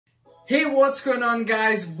Hey, what's going on,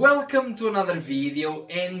 guys? Welcome to another video,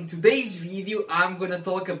 and in today's video I'm gonna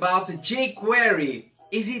talk about Jquery.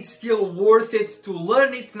 Is it still worth it to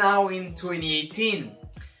learn it now in 2018?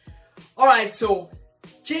 Alright, so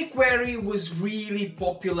Jquery was really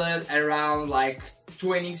popular around like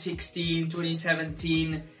 2016,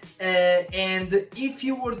 2017, and if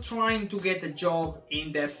you were trying to get a job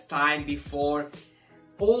in that time before,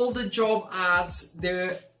 all the job ads,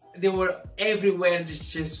 they were everywhere,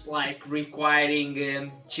 just like requiring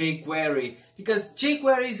Jquery, because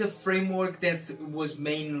Jquery is a framework that was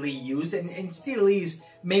mainly used and still is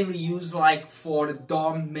mainly used like for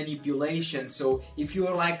DOM manipulation. So if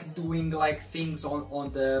you're like doing like things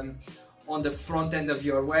on the front end of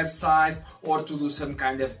your website, or to do some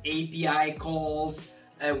kind of API calls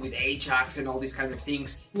with Ajax and all these kind of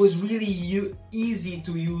things, it was really easy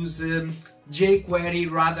to use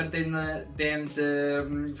Jquery rather than the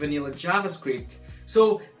vanilla JavaScript.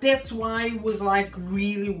 So that's why it was like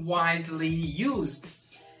really widely used.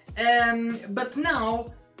 But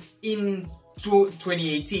now in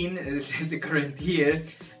 2018, the current year,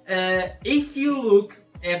 if you look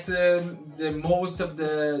at the most of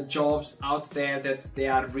the jobs out there that they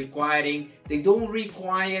are requiring, they don't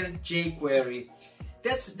require Jquery.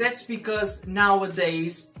 That's because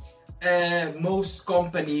nowadays most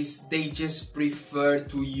companies, they just prefer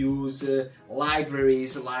to use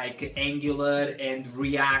libraries like Angular and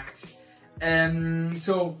React.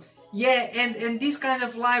 So yeah, and these kind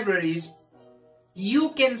of libraries, you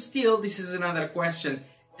can still, this is another question,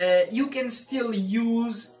 you can still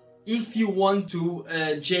use, if you want to,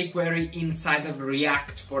 Jquery inside of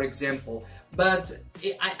React, for example. But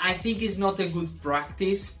I think it's not a good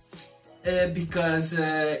practice. Because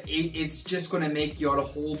it's just gonna make your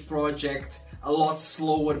whole project a lot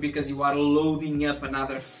slower, because you are loading up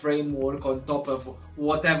another framework on top of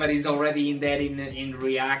whatever is already in there in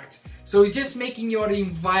React. So it's just making your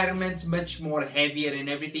environment much more heavier and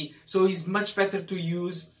everything. So it's much better to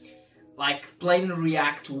use like plain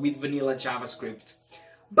React with vanilla JavaScript.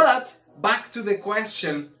 But back to the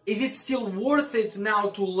question, is it still worth it now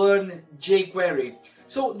to learn Jquery?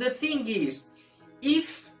 So the thing is,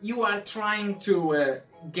 if you are trying to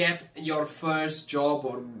get your first job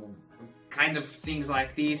or kind of things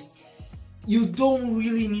like this, you don't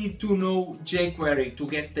really need to know Jquery to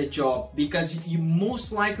get the job, because you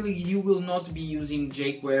most likely you will not be using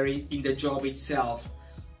Jquery in the job itself.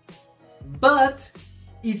 But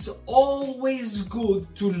it's always good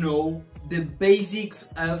to know the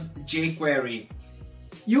basics of Jquery.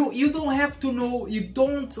 You don't have to know, you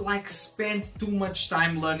don't like spend too much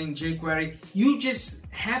time learning Jquery, you just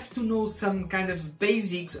have to know some kind of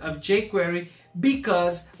basics of Jquery,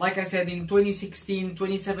 because like I said, in 2016,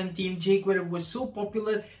 2017, Jquery was so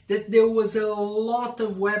popular that there was a lot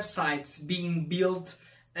of websites being built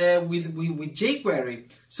with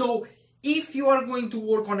Jquery. So if you are going to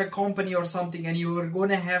work on a company or something and you are going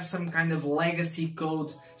to have some kind of legacy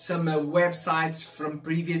code, some websites from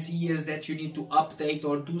previous years that you need to update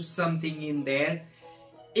or do something in there,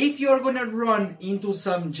 if you are going to run into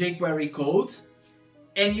some Jquery code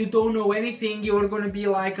and you don't know anything, you are going to be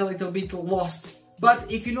like a little bit lost.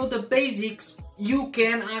 But if you know the basics, you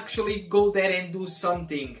can actually go there and do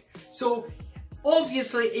something. So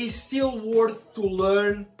obviously it's still worth to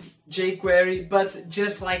learn Jquery, but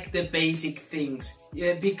just like the basic things,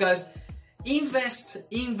 yeah, because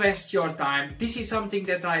invest your time. This is something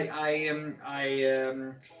that I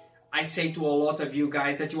say to a lot of you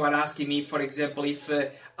guys that you are asking me, for example, if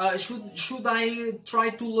should I try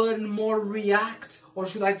to learn more React, or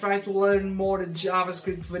should I try to learn more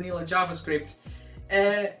JavaScript, vanilla JavaScript?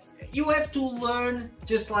 You have to learn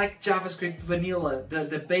just like JavaScript vanilla,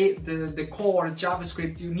 the core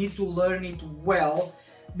JavaScript. You need to learn it well,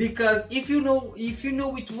 because if you know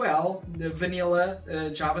it well, the vanilla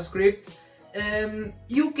JavaScript,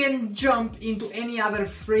 you can jump into any other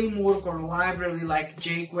framework or library like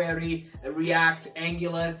Jquery, React,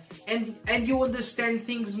 Angular, and you understand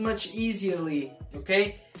things much easily,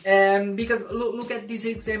 okay? Because look at this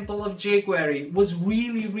example of Jquery. It was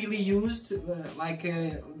really used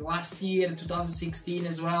last year, 2016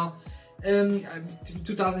 as well,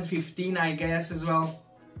 2015 I guess as well.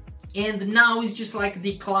 And now it's just like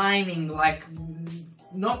declining, like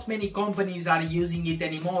not many companies are using it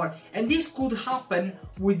anymore. And this could happen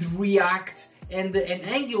with React and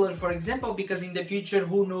Angular, for example, because in the future,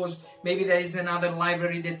 who knows, maybe there is another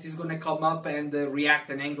library that is going to come up, and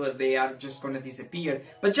React and Angular, they are just going to disappear.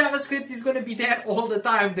 But JavaScript is going to be there all the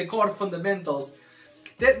time, the core fundamentals.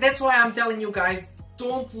 That's why I'm telling you guys,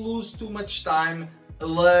 don't lose too much time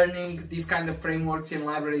learning these kind of frameworks in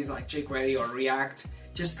libraries like Jquery or React.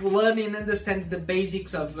 just learn and understand the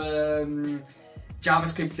basics of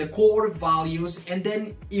JavaScript, the core values, and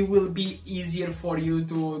then it will be easier for you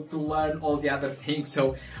to learn all the other things.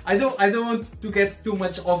 So I don't want to get too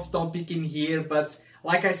much off topic in here, but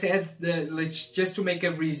like I said, just to make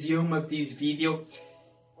a resume of this video,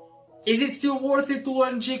 is it still worth it to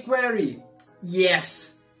learn jQuery?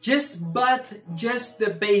 Yes. Just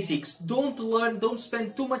the basics. Don't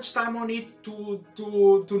spend too much time on it to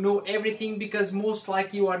know everything, because most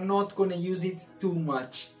likely you are not gonna use it too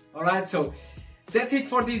much. Alright, so that's it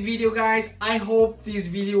for this video, guys. I hope this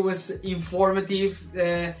video was informative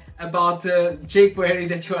about jQuery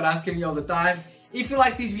that you are asking me all the time. If you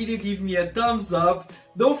like this video, give me a thumbs up.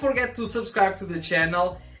 Don't forget to subscribe to the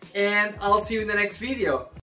channel, and I'll see you in the next video.